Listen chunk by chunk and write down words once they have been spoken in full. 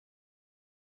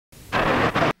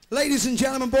Ladies and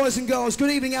gentlemen, boys and girls,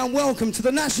 good evening and welcome to the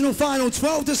National Final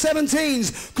 12 to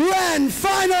 17's Grand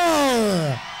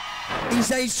Final!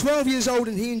 He's aged 12 years old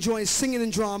and he enjoys singing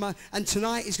and drama, and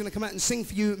tonight he's going to come out and sing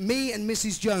for you, me and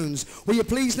Mrs. Jones. Will you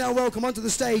please now welcome onto the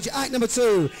stage, act number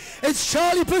 2, it's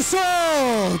Charlie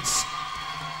Persauds!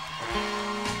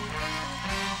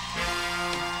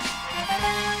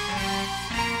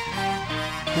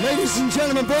 Ladies and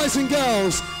gentlemen, boys and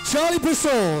girls, Charlie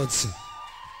Persauds.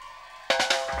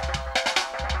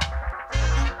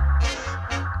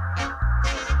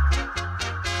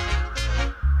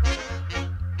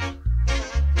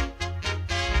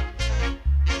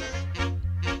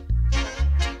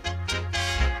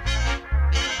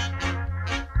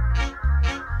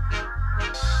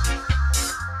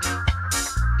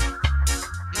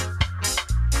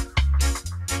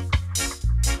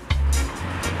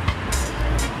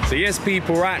 So yes,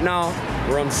 people, right now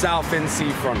we're on Southend-On-Sea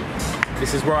front.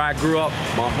 This is where I grew up.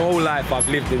 My whole life I've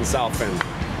lived in Southend.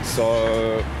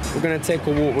 So we're gonna take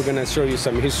a walk. We're gonna show you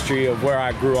some history of where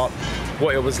I grew up,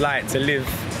 what it was like to live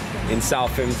in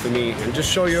Southend for me, and just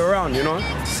show you around, you know?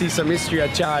 See some history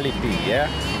of Charlie P, yeah?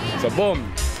 So boom.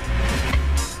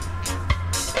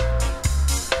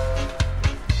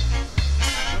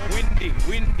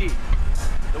 Windy.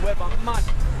 The weather mad.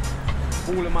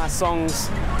 All of my songs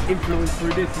influenced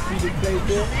through this. You see this place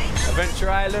here? Adventure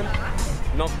Island.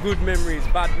 Not good memories,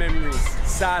 bad memories,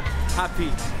 sad, happy,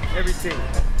 everything.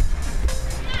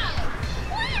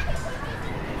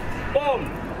 Boom!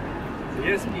 So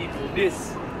yes, people, this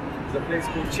is a place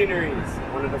called Chinnery's,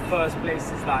 one of the first places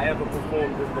that I ever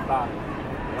performed with the band.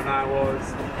 When I was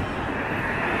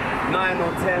 9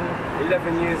 or 10,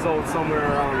 11 years old, somewhere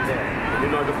around there. You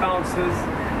know, the bouncers,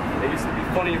 they used to be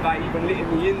funny about even letting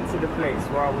me into the place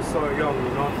where I was so young,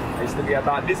 you know. I used to be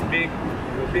about this big,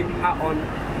 with a big hat on,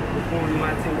 performing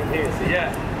my thing in here. So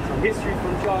yeah, some history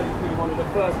from Charlie P, one of the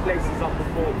first places I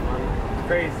performed, man.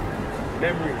 Crazy.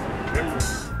 Memories.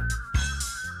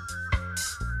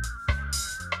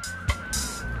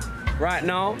 Right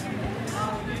now,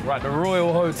 we're at the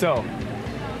Royal Hotel.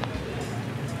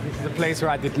 This is a place where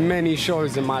I did many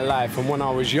shows in my life, and when I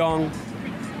was young,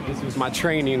 this was my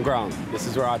training ground. This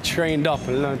is where I trained up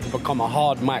and learned to become a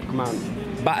hard mic man,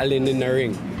 battling in the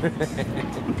ring.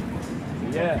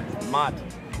 Yeah, mad.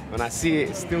 When I see it,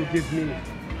 it still gives me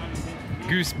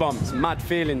goosebumps, mad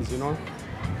feelings, you know?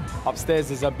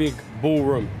 Upstairs is a big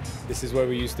ballroom. This is where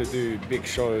we used to do big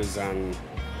shows and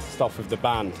stuff with the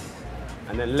band.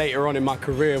 And then later on in my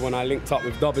career, when I linked up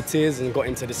with Dubquake and got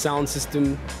into the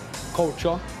Soundsystem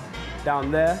culture,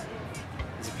 down there,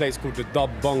 there's a place called the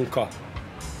Dub Bunker.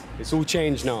 It's all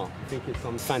changed now. I think it's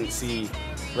some fancy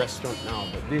restaurant now,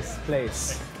 but this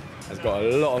place has got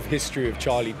a lot of history of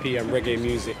Charlie P and reggae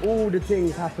music. All the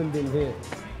things happened in here.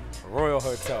 Royal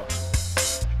Hotel.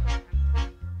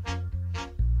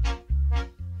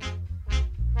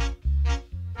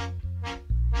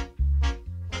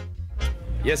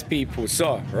 Yes, people,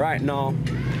 so right now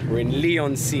we're in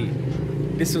Southend-On-Sea.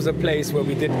 This was a place where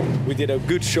we did a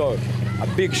good show, a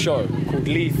big show called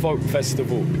Lee Folk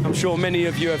Festival. I'm sure many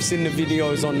of you have seen the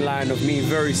videos online of me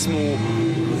very small,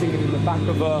 singing in the back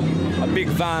of a big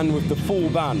van with the full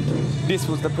band. This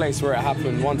was the place where it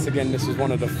happened. Once again, this was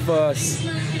one of the first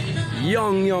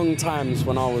young times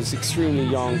when I was extremely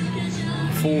young,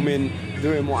 performing,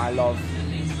 doing what I love,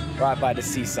 right by the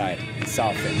seaside in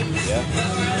Southend, yeah?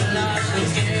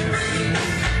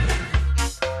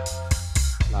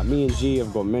 Like me and G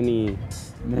have got many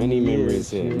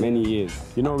memories here, many years.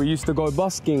 You know, we used to go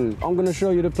busking. I'm gonna show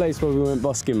you the place where we went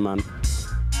busking, man.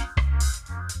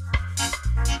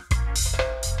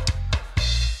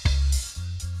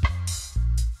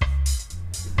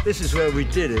 This is where we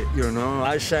did it, you know.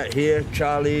 I sat here,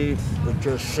 Charlie was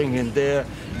just singing there.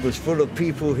 It was full of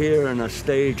people here and a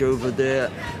stage over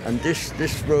there. And this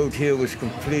road here was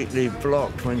completely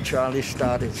blocked when Charlie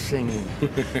started singing.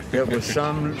 There was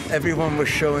everyone was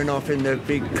showing off in their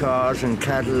big cars and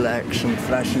Cadillacs and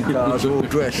flashy cars, all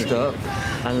dressed up.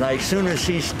 And like, soon as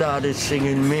he started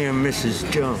singing Me and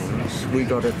Mrs. Jones, we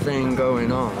got a thing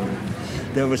going on.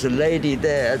 There was a lady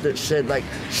there that said, like,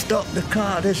 stop the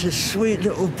car, there's a sweet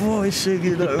little boy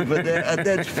singing over there. And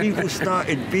then people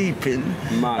started beeping.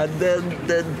 Mad. And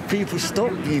then people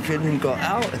stopped beeping and got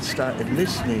out and started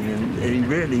listening. And he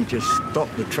really just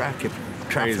stopped the traffic.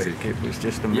 Crazy. It was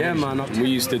just amazing. Yeah, man, we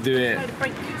used to do it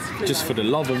just for the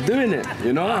love of doing it,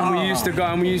 you know? And we used to go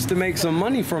and we used to make some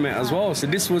money from it as well. So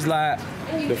this was like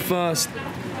the first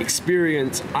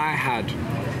experience I had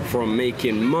from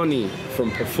making money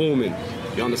from performing.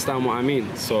 You understand what I mean?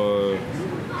 So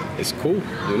it's cool,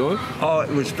 you know? Oh,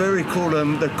 it was very cool.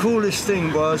 The coolest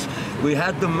thing was we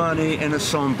had the money in a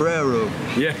sombrero.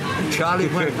 Yeah. Charlie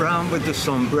went round with the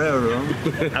sombrero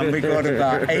and we got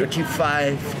about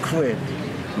 85 quid.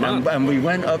 And we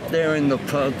went up there in the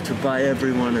pub to buy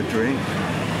everyone a drink.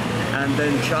 And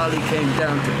then Charlie came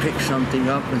down to pick something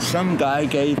up and some guy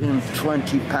gave him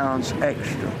 20 pounds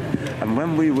extra. And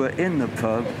when we were in the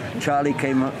pub, Charlie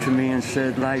came up to me and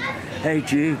said, like, hey,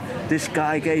 G, this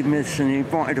guy gave me this and he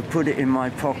wanted to put it in my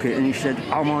pocket. And he said,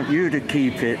 I want you to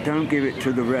keep it. Don't give it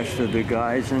to the rest of the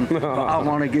guys. And but I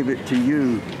want to give it to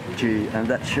you, G. And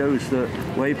that shows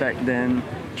that way back then,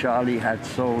 Charlie had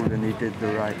soul and he did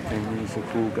the right thing. He's a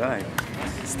cool guy.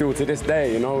 Still to this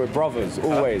day, you know, we're brothers,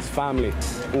 always, family,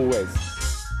 always.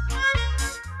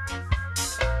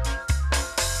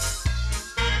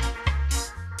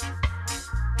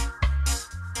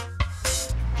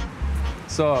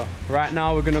 So, right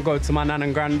now we're gonna go to my nan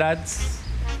and granddad's,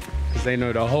 because they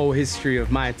know the whole history of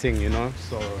my thing, you know,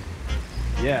 so,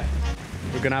 yeah.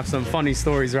 We're gonna have some funny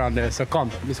stories around there, so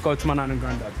come, let's go to my nan and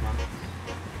granddad's, man.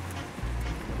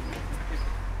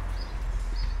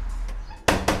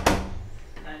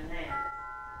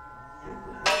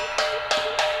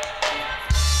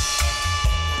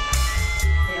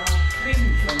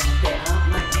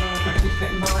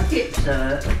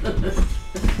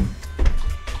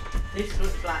 This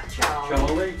looks like Charlie.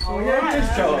 Charlie? Oh, yeah, it is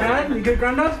Charlie. Right. You good,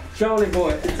 Grandad? Charlie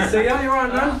boy. Good to see you. You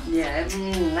right now? Yeah,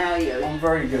 how are you? I'm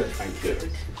very good, thank you.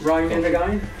 Raining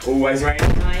again? Always rain.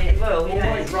 Well, yeah.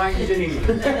 Always rains in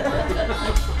England.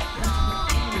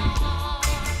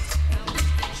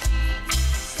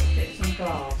 Get some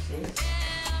glasses.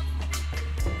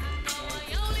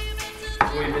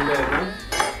 What have you been doing, man?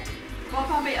 What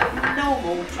a bit of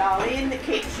normal, Charlie, in the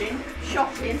kitchen,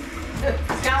 shopping,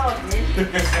 gardening.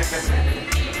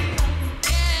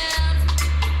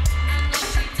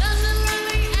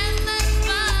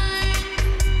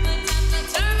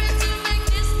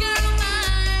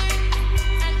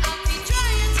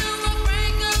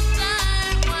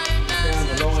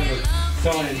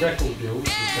 Signing record deals with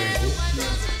people.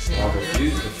 I've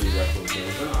refused a few record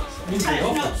deals, haven't I?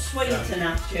 That's not sweet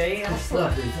enough, G. That's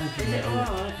lovely, thank you.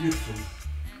 Right. Beautiful.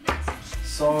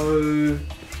 So...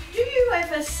 Do you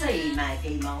ever see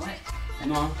Maggie, Mike?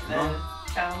 No, no.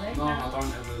 Charlie? No, I don't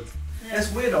ever... That's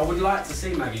weird, I would like to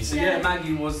see Maggie. So yeah,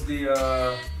 Maggie was the...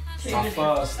 my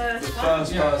first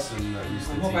person that used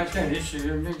to What about teach. Dennis?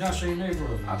 You don't see neither of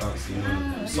them? I don't see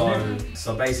none.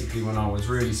 So basically when I was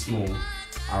really small,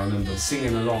 I remember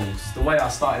singing along. Cause the way I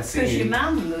started singing... Because your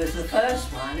mum was the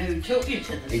first one who took you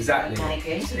to the Exactly.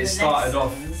 Maggie, to It the started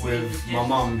off lessons. with my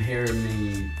mum hearing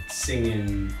me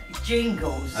singing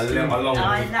Jingles. along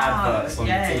with adverts on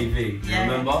the TV. You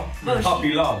remember? Well,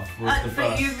 Puppy Love was the but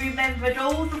first. you remembered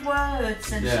all the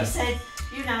words, and Yeah. she said,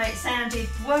 you know, it sounded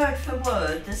word for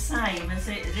word the same as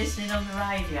it listening on the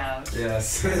radio.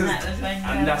 Yes. And that was when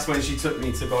And that's when she took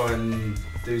me to go and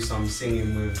do some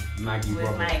singing with Maggie with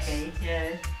Roberts. Maggie,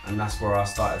 yeah. And that's where I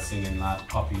started singing like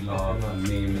Puppy Love and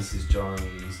Me and Mrs. Jones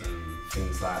and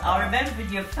things like that. I remember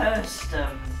your first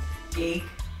gig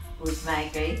with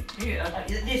Maggie.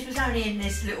 This was only in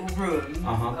this little room,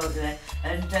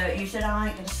 and you said, I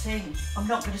ain't going to sing. I'm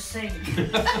not going to sing.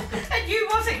 And you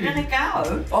wasn't going to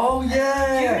go. Oh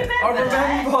yeah! Do you remember I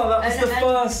remember that was the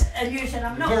first. And you said,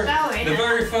 I'm not going. The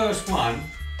very first one,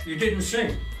 you didn't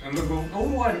sing. And we were all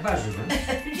the way to Basildon.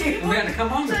 And we had to come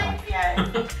home again.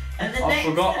 Yeah. And the I next,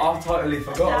 forgot. I totally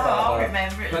forgot no, about I that.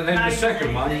 remember it. But then the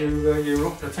second one, you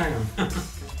rocked the town.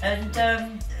 And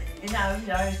you know,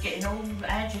 I was getting all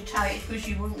agitated because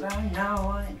you wouldn't go.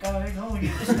 No, I ain't going. Oh, you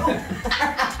was all.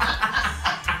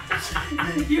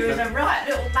 You was a right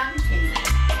little monkey.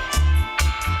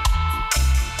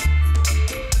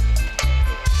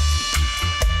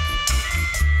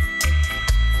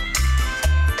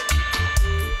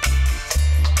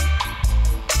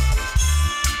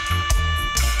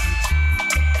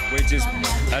 We just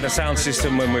had a sound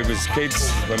system when we was kids,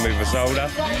 when we was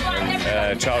older,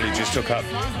 and Charlie just took up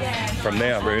from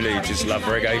there, really. He just loved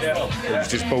reggae. He was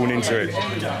just born into it.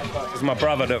 It was my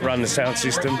brother that ran the sound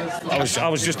system. I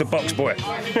was just a box boy.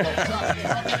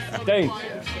 Dean?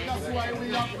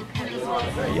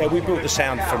 Yeah, we built the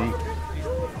sound from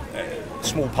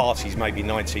small parties, maybe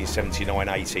 1979,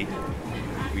 80.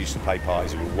 We used to play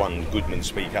parties with one Goodman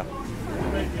speaker.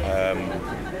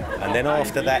 And then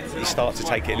after that, you start to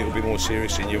take it a little bit more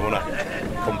serious and you want to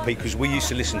compete, because we used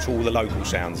to listen to all the local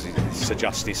sounds. Sir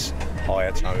Justice,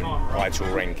 Higher Tone, Higher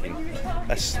Ranking.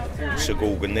 That's Sir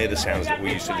Gorgon. They're the sounds that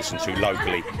we used to listen to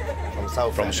locally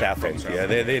from Southend. Yeah,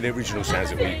 they're the original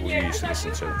sounds that we used to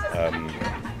listen to.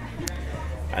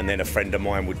 And then a friend of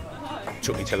mine would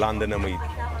took me to London and we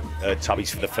heard Tubbies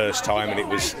for the first time, and it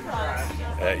was,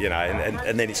 you know,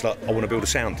 and then it's like, I want to build a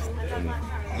sound.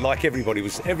 And like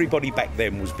everybody back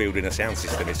then was building a sound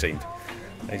system, it seemed.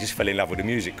 They just fell in love with the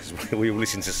music because we all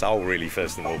listened to soul, really,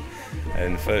 first of all.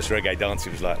 And the first reggae dance,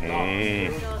 it was like,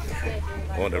 I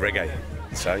want the reggae.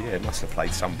 So yeah, it must have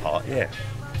played some part, yeah.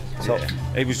 So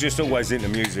he was just always into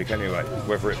music anyway,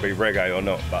 whether it be reggae or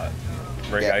not, but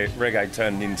reggae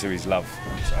turned into his love.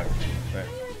 So, yeah.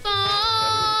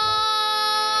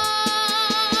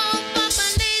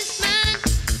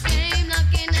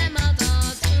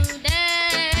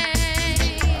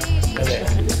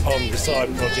 On the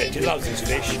side project, he loves his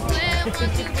fish,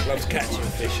 loves catching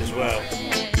fish as well.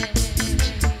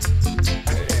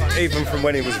 Even from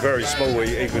when he was very small,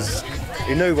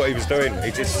 he knew what he was doing.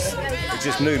 He just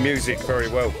knew music very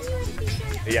well.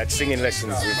 He had singing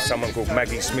lessons with someone called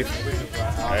Maggie Smith,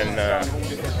 and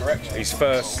his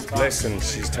first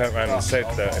lessons, he's turned around and said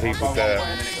that he would,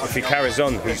 if he carries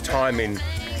on, his timing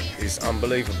is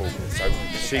unbelievable. So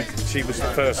she was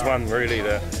the first one really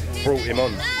that brought him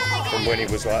on from when he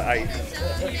was like 8,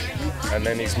 and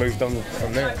then he's moved on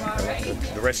from there.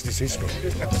 The rest is history.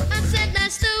 I said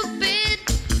that's stupid,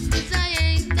 'cause I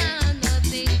ain't done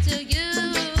nothing to you.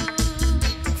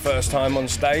 First time on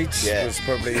stage was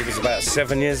probably, he was about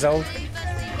 7 years old.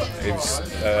 He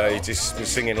just was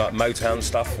singing like Motown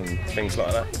stuff and things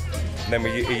like that. And then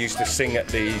he used to sing at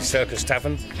the Circus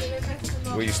Tavern.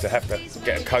 We used to have to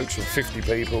get a coach of 50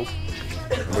 people,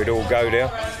 and we'd all go there.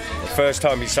 The first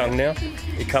time he sung there,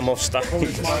 he come off stage,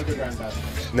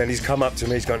 and then he's come up to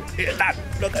me, he's gone, "Here, Dad,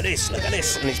 look at this, and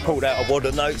he's pulled out a wad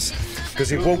of notes, because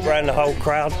he walked around the whole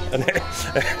crowd, and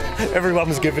everyone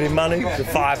was giving him money, the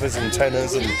fivers and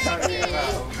tenors, and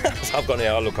so I've gone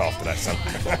here, I'll look after that, son."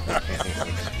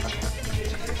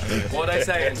 What are they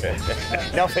saying?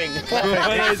 Nothing.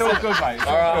 It's all good, mate.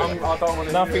 All right, I don't want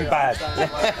to. Nothing bad.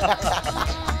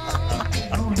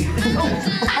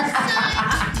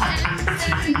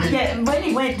 Yeah, when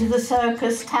he went to the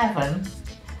Circus Tavern,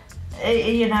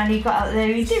 you know, and he got up there,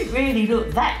 he didn't really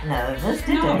look that nervous,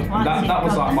 did he? That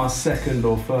was like my second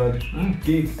or third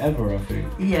gig ever, I think.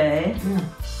 Yeah.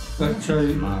 But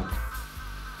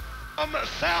From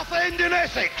Southend in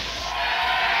Essex.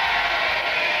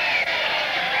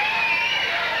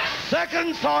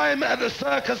 Second time at the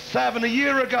Circus Tavern a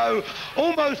year ago,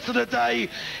 almost to the day,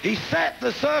 he set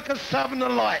the Circus Tavern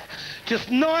alight. Just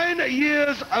 9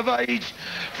 years of age,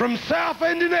 from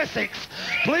Southend in Essex.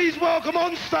 Please welcome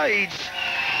on stage,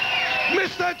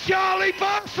 Mr. Charlie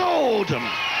Barsold.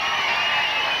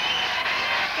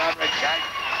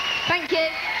 Thank you.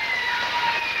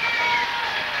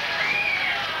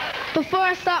 Before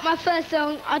I start my first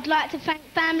song, I'd like to thank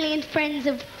family and friends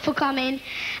for coming,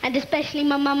 and especially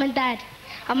my mum and dad.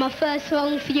 And my first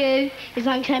song for you is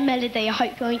Unclaimed Melody. I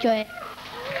hope you enjoy it.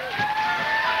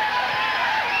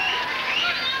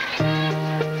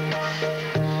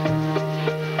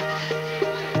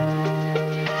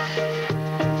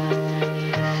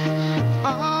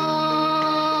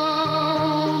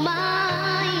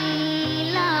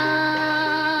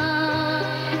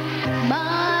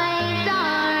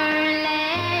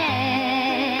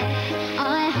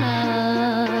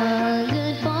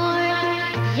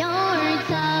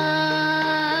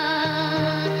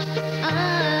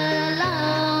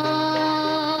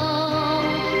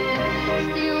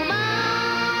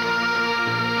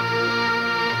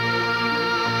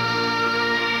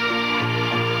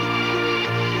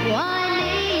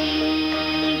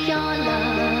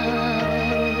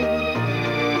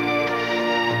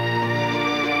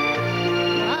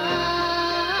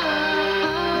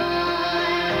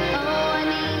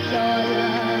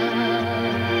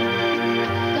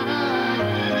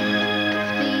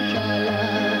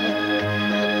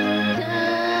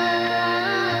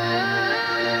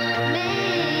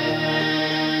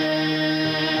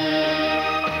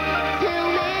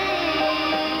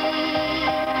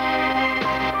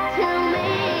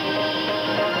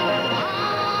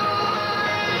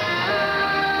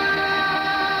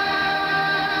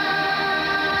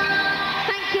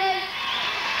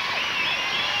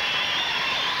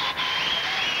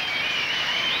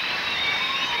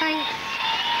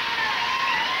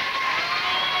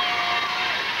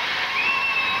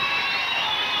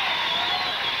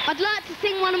 I'd like to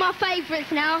sing one of my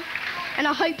favourites now, and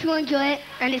I hope you enjoy it,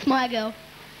 and it's My Girl.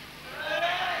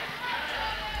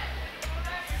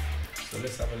 So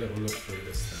let's have a little look through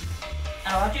this thing.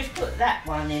 Oh, I just put that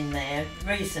one in there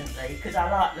recently because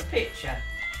I like the picture.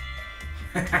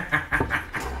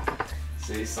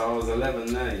 See, so I was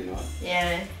 11 there, you know.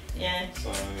 Yeah, yeah.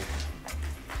 So,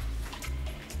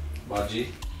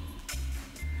 Budgie.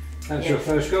 That's your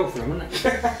first girlfriend, wasn't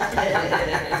it?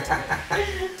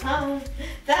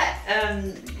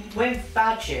 When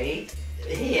Budgie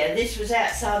here, this was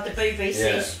outside the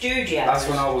BBC studio. That's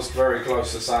when I was very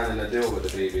close to signing a deal with the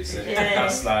BBC. Yeah.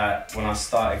 That's like when I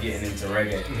started getting into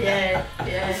reggae. Yeah.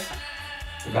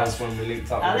 That's when we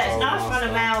linked up Oh, with that's nice Goldmaster. one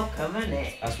of Malcolm, isn't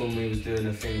it? That's when we was doing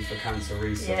a thing for cancer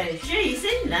research. Yeah, she's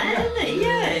in there, isn't he?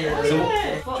 Yeah. Oh, So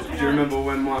yeah. do you remember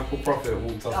when Michael Prophet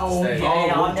walked off the stage?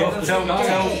 Yeah, I never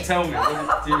Tell me.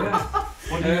 What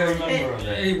do you remember of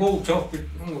it? He walked off with...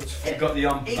 He got the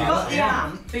ump. He got the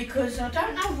ump because I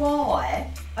don't know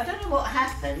why. I don't know what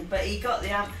happened, but he got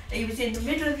the ump. He was in the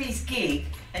middle of his gig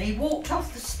and he walked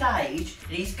off the stage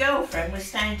and his girlfriend was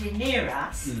standing near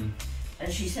us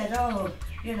and she said, oh,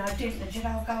 you know, did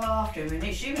I go after him?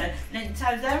 And she went, and so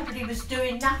everybody was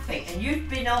doing nothing and you'd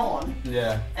been on.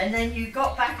 Yeah. And then you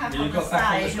got back up on the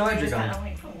stage.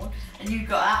 And you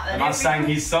got up and I sang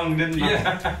his song, didn't you?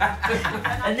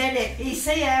 Yeah. And then he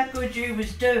see how good you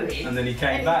was doing. And then he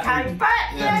came back.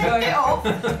 Get off.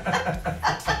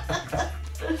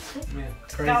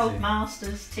 Crazy.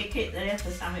 Goldmaster's ticket there for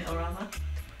something or other.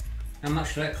 How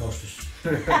much did that cost us?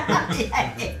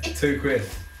 £2.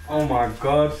 Oh my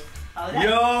God.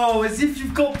 Yo, as if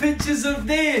you've got pictures of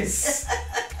this.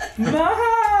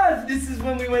 Mad! This is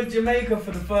when we went to Jamaica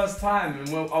for the first time and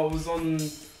I was on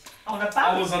a boat?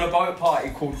 I was on a boat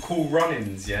party called Cool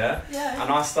Runnings, yeah? Yeah.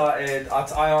 And I asked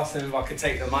them if I could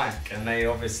take the mic and they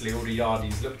obviously, all the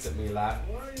yardies looked at me like,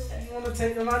 what, you want to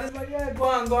take the mic? It's like, yeah, go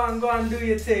on, do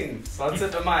your thing. So I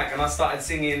took the mic and I started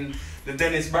singing the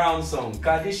Dennis Brown song,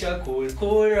 Kadisha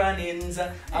Cool Runnings,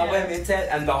 and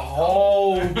the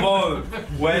whole boat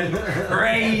went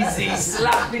crazy,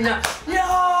 slapping the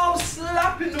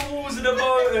walls of the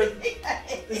boat.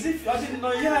 As if I didn't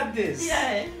know you had this.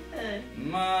 Yeah.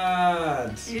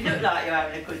 Mad. You look like you're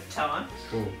having a good time.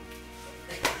 Cool.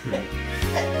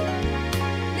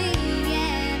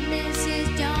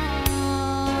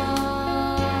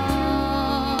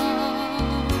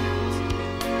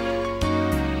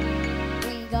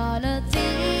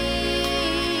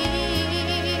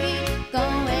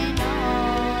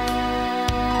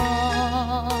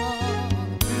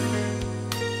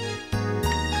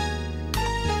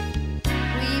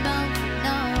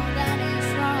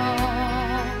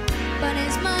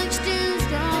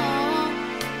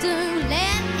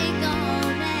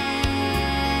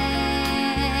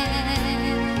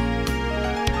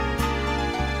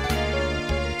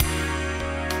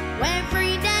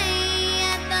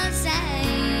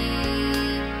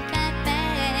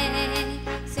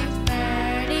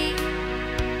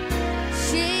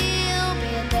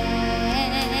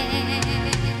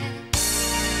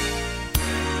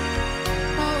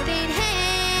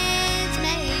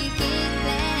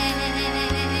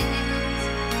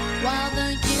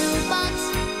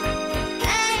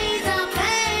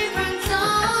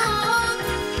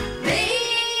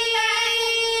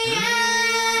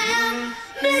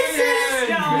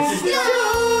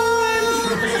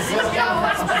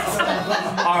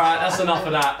 Alright, that's enough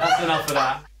of that. That's enough of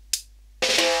that.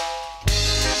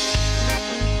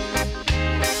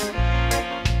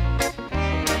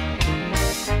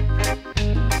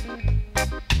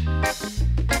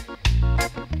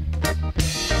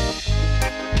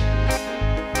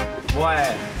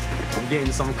 Boy, I'm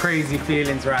getting some crazy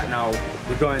feelings right now.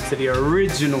 We're going to the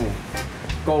original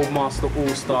Goldmaster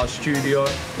Allstars studio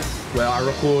where I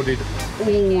recorded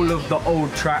all of the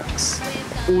old tracks,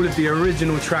 all of the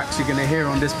original tracks you're gonna hear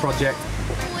on this project.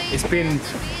 It's been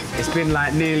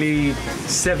like nearly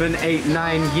 7, 8,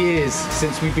 9 years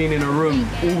since we've been in a room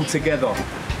all together.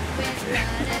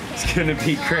 It's gonna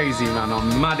be crazy, man.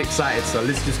 I'm mad excited, so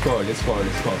let's just go, let's go.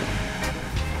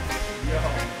 Yo,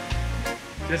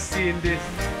 just seeing this.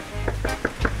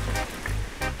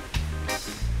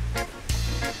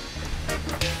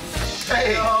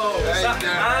 Hey! Yo, what's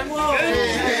happening, man?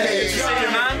 Good to see you,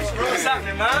 man. What's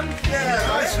happening, man? Yeah,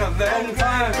 nice one, man. Long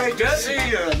time. Great to see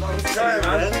you. Long time,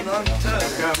 man. Long time.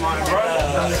 Good, my bro.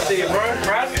 Nice to see you, bro.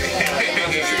 Brad. Nice to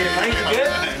see you, man. You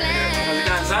good? How's it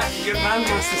going, Zach? You good, man?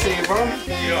 Nice to see you, bro.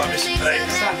 You are Mr. Blake.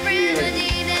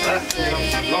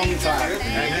 Long time.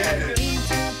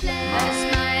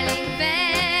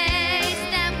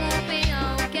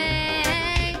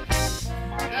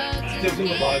 Still doing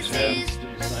the vibes, man.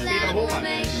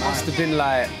 Must have been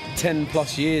like 10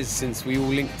 plus years since we all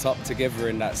linked up together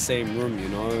in that same room, you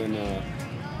know, and it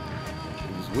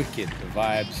was wicked. The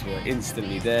vibes were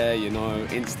instantly there, you know,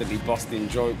 instantly busting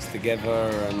jokes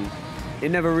together, and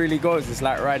it never really goes. It's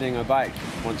like riding a bike.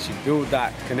 Once you build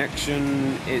that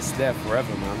connection, it's there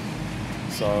forever, man.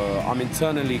 So I'm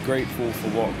eternally grateful for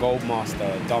what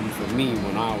Goldmaster done for me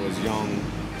when I was young,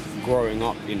 growing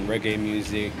up in reggae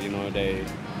music, you know, they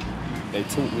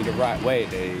taught me the right way.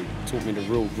 They taught me the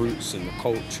real roots and the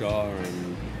culture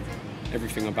and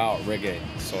everything about reggae.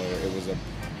 So it was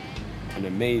an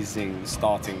amazing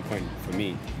starting point for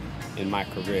me in my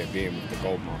career, being with the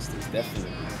Goldmasters,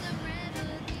 definitely.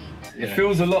 It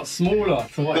feels a lot smaller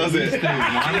to what Does it it? used to,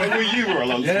 man. Yeah, well, you were a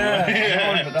lot smaller.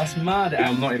 Yeah, but that's mad.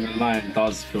 I'm not even lying, it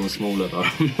does feel smaller though.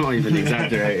 I'm not even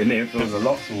exaggerating, it feels a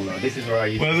lot smaller. This is where I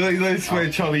used to... Well, that's where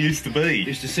Charlie used to be.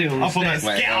 Used to sit on the up steps.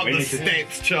 On that, get up the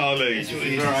steps, Charlie. That's what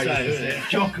he used to say.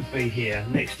 Jock would be here,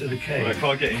 next to the key. Well, if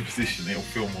I get in position, it'll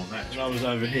feel more natural. I was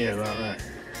over here, like that.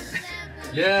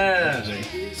 Yeah.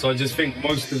 So I just think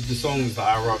most of the songs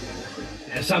that I wrote...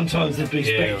 Yeah, sometimes there'd be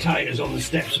spectators on the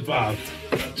steps above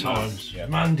at times. Yeah.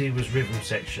 Monday was rhythm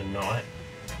section night,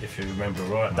 if you remember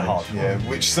right. Yeah,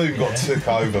 which soon got took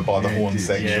over by the horn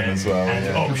section as well.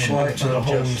 And optional to the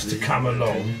horns to come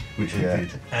along. Which we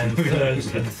did. And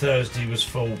Thursday was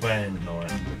full band night.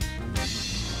 We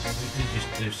did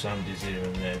just do Sundays here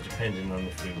and there, depending on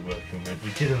if we were working with.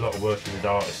 We did a lot of working with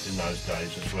artists in those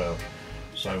days as well.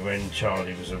 So when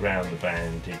Charlie was around the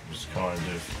band, it was kind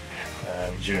of,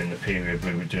 during the period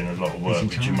we were doing a lot of work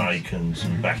with Jamaicans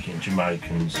and backing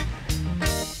Jamaicans.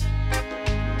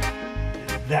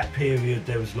 That period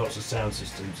there was lots of sound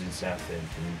systems in Southend.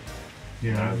 And,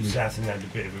 you know, Southend had a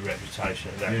bit of a reputation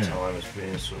at that time as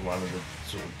being sort of one of the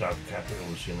sort of dub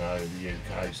capitals, you know, the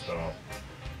UK style.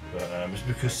 But it's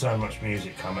because so much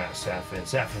music come out of Southend.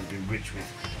 Southend's been rich with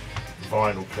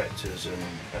vinyl collectors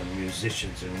and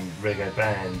musicians and reggae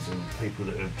bands and people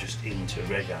that are just into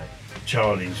reggae.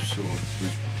 Charlie sort of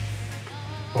was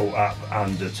brought up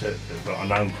under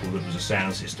an uncle that was a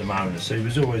sound system owner, so he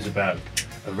was always around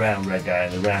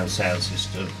reggae and around sound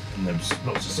system, and there was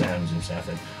lots of sounds in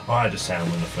Southend. I had a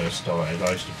sound when I first started.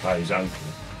 I used to play his uncle.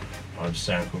 I had a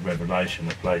sound called Revelation.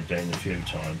 I played Dean a few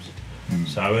times.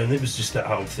 So, and it was just that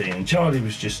whole thing, and Charlie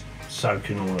was just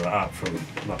soaking all of that up from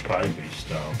like baby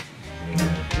style.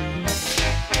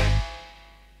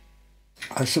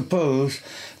 I suppose,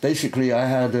 basically, I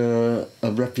had a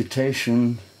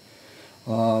reputation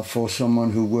for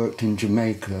someone who worked in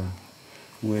Jamaica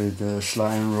with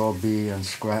Sly and Robbie and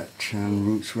Scratch and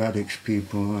Roots Radix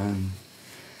people and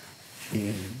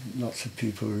lots of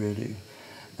people really.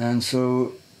 And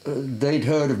so they'd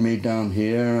heard of me down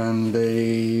here and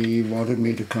they wanted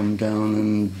me to come down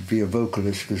and be a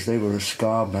vocalist because they were a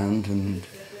ska band and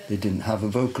they didn't have a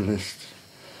vocalist.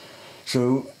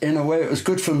 So in a way it was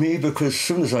good for me because as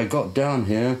soon as I got down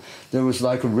here there was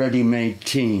like a ready-made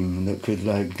team that could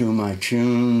like do my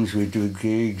tunes, we do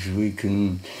gigs, we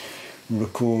can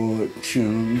record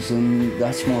tunes, and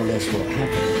that's more or less what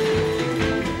happened.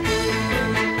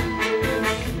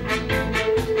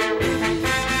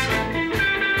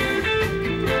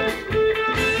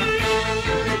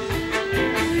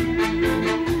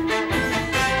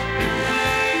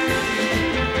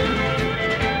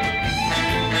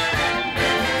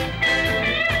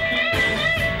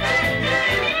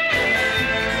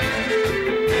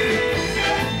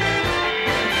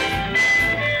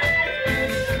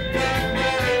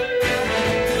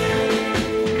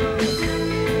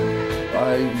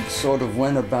 Sort of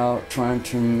went about trying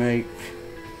to make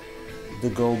the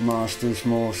Goldmasters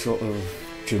more sort of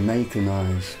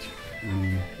Jamaicanized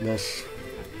and less,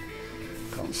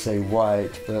 can't say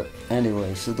white, but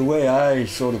anyway, so the way I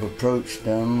sort of approached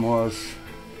them was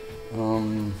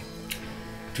to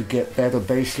get better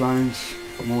bass lines,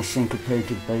 more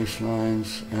syncopated bass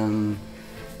lines, and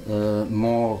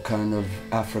more kind of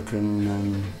African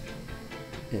and,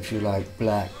 if you like,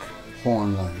 black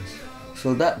horn lines.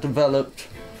 So that developed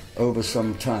over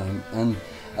some time, and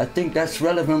I think that's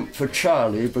relevant for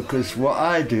Charlie because what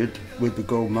I did with the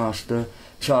Goldmaster,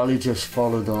 Charlie just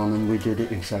followed on and we did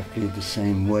it exactly the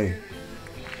same way.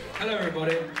 Hello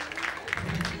everybody.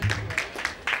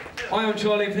 I am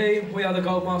Charlie P, we are the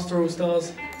Goldmaster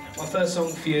Allstars. My first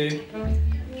song for you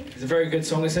is a very good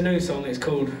song, it's a new song, it's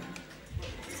called...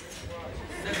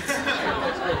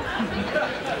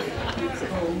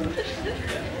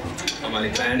 I'm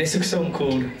only playing. It's a song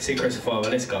called Secrets of Fire.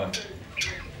 Let's go.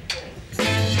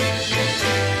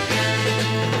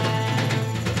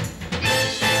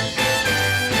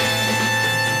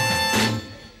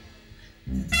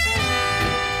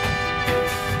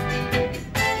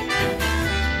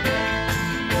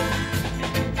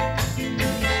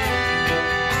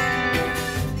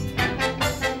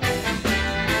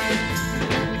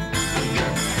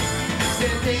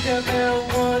 Think about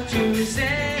what you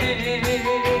say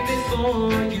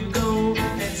before you go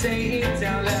and say it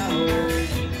out loud.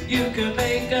 You can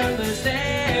make a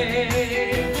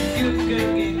mistake. You can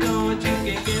get caught, you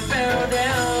can get found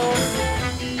out.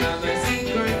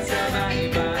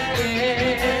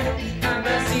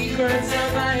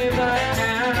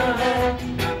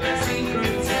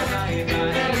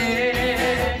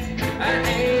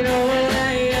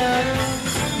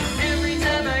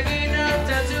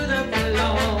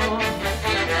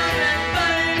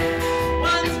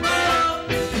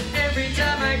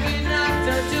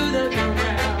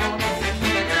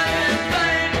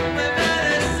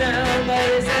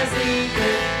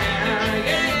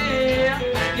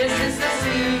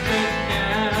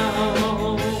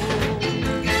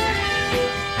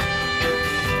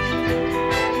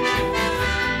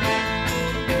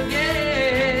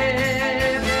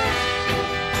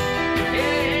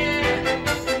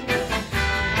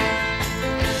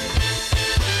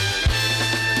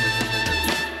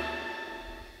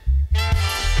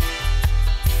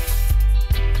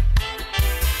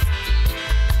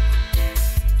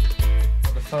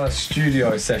 first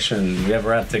studio session we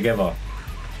ever had together?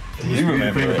 You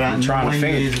remember it? I'm trying to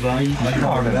think. I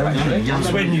can't remember. It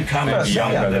was when you come in the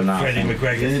Freddie that.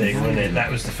 McGregor thing, wasn't it? That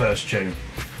was the first tune.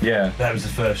 Yeah. That was the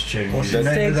first tune. Just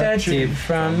take a tip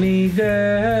from me,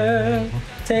 girl.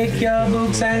 Take your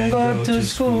books and go to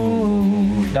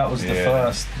school. That was the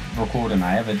first recording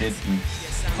I ever did.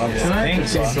 I think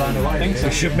so.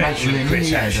 We should mention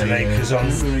Chris actually, because on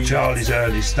Charlie's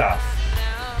early stuff,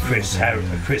 Chris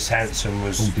Hansen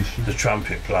was the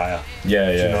trumpet player. Yeah,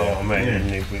 yeah. Do you know yeah. what I mean? Yeah.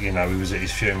 And he, you know, we was at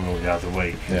his funeral the other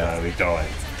week. You know, he died.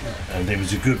 And he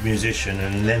was a good musician.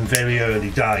 And then very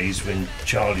early days, when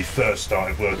Charlie first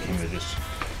started working with us,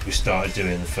 we started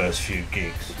doing the first few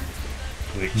gigs,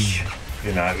 which.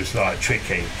 You know, it was like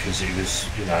tricky because he was,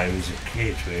 you know, he was a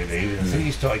kid really. I think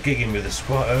he started gigging with us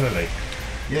quite early.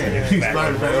 Yeah, he's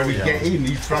right about we get in,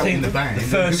 he's throwing in the band. The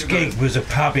first gig was a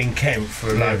pub in Kent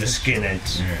for a load of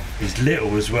skinheads. Yeah. He was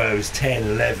little as well, he was 10,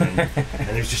 11, and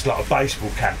he was just like a baseball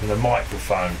cap and a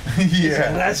microphone. Yeah.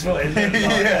 And that's what it looked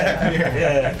like.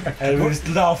 Yeah. And we was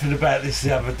laughing about this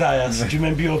the other day. I said, do you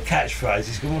remember your catchphrase?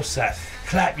 He's going, what's that?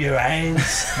 Clap your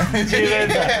hands. Do you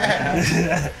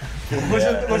remember?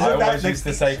 I always used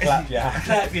to say clap your hands.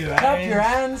 Clap your hands. Clap your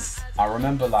hands. I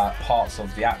remember like parts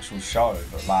of the actual show,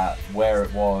 but like where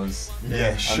it was.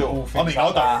 Yeah, sure. I mean,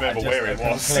 I don't remember where it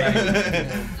was.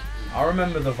 I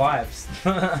remember the vibes.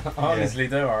 I honestly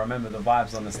do. I remember the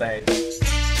vibes on the stage.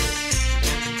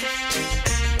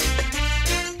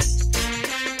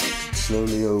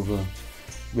 Slowly over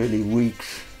really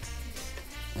weeks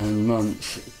and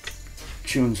months,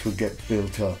 tunes would get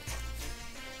built up.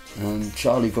 And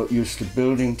Charlie got used to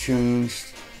building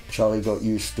tunes, Charlie got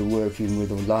used to working with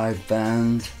a live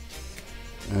band,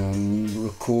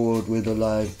 record with a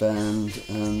live band,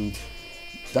 and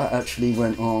that actually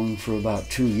went on for about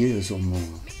 2 years or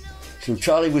more. So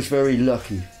Charlie was very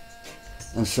lucky,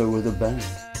 and so were the band.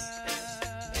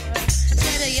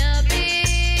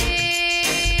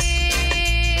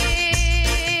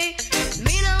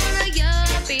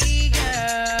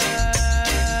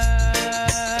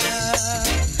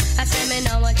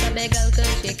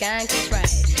 Can't kiss right.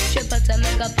 She put her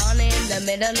makeup on in the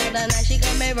middle of the night. She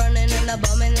got me running and a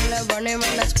bumming and a running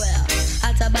around the square.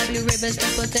 I top up blue ribbons to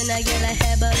put in her yellow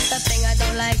hair, but something I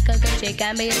don't like her cause she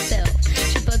can't be herself.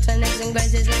 She puts her necks in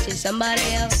braces like she's somebody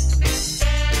else.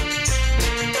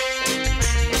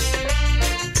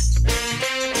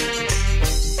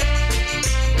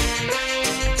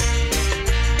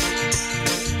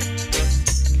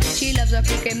 She loves a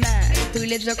crooked man who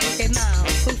lives a crooked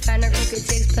mouth, who found a crooked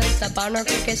sixpence up on a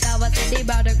crooked sour. Said they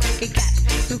brought a crooked cat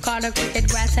who caught a crooked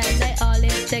grass, and they all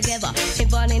live together.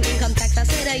 Involving income tax, I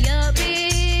said a yuppie.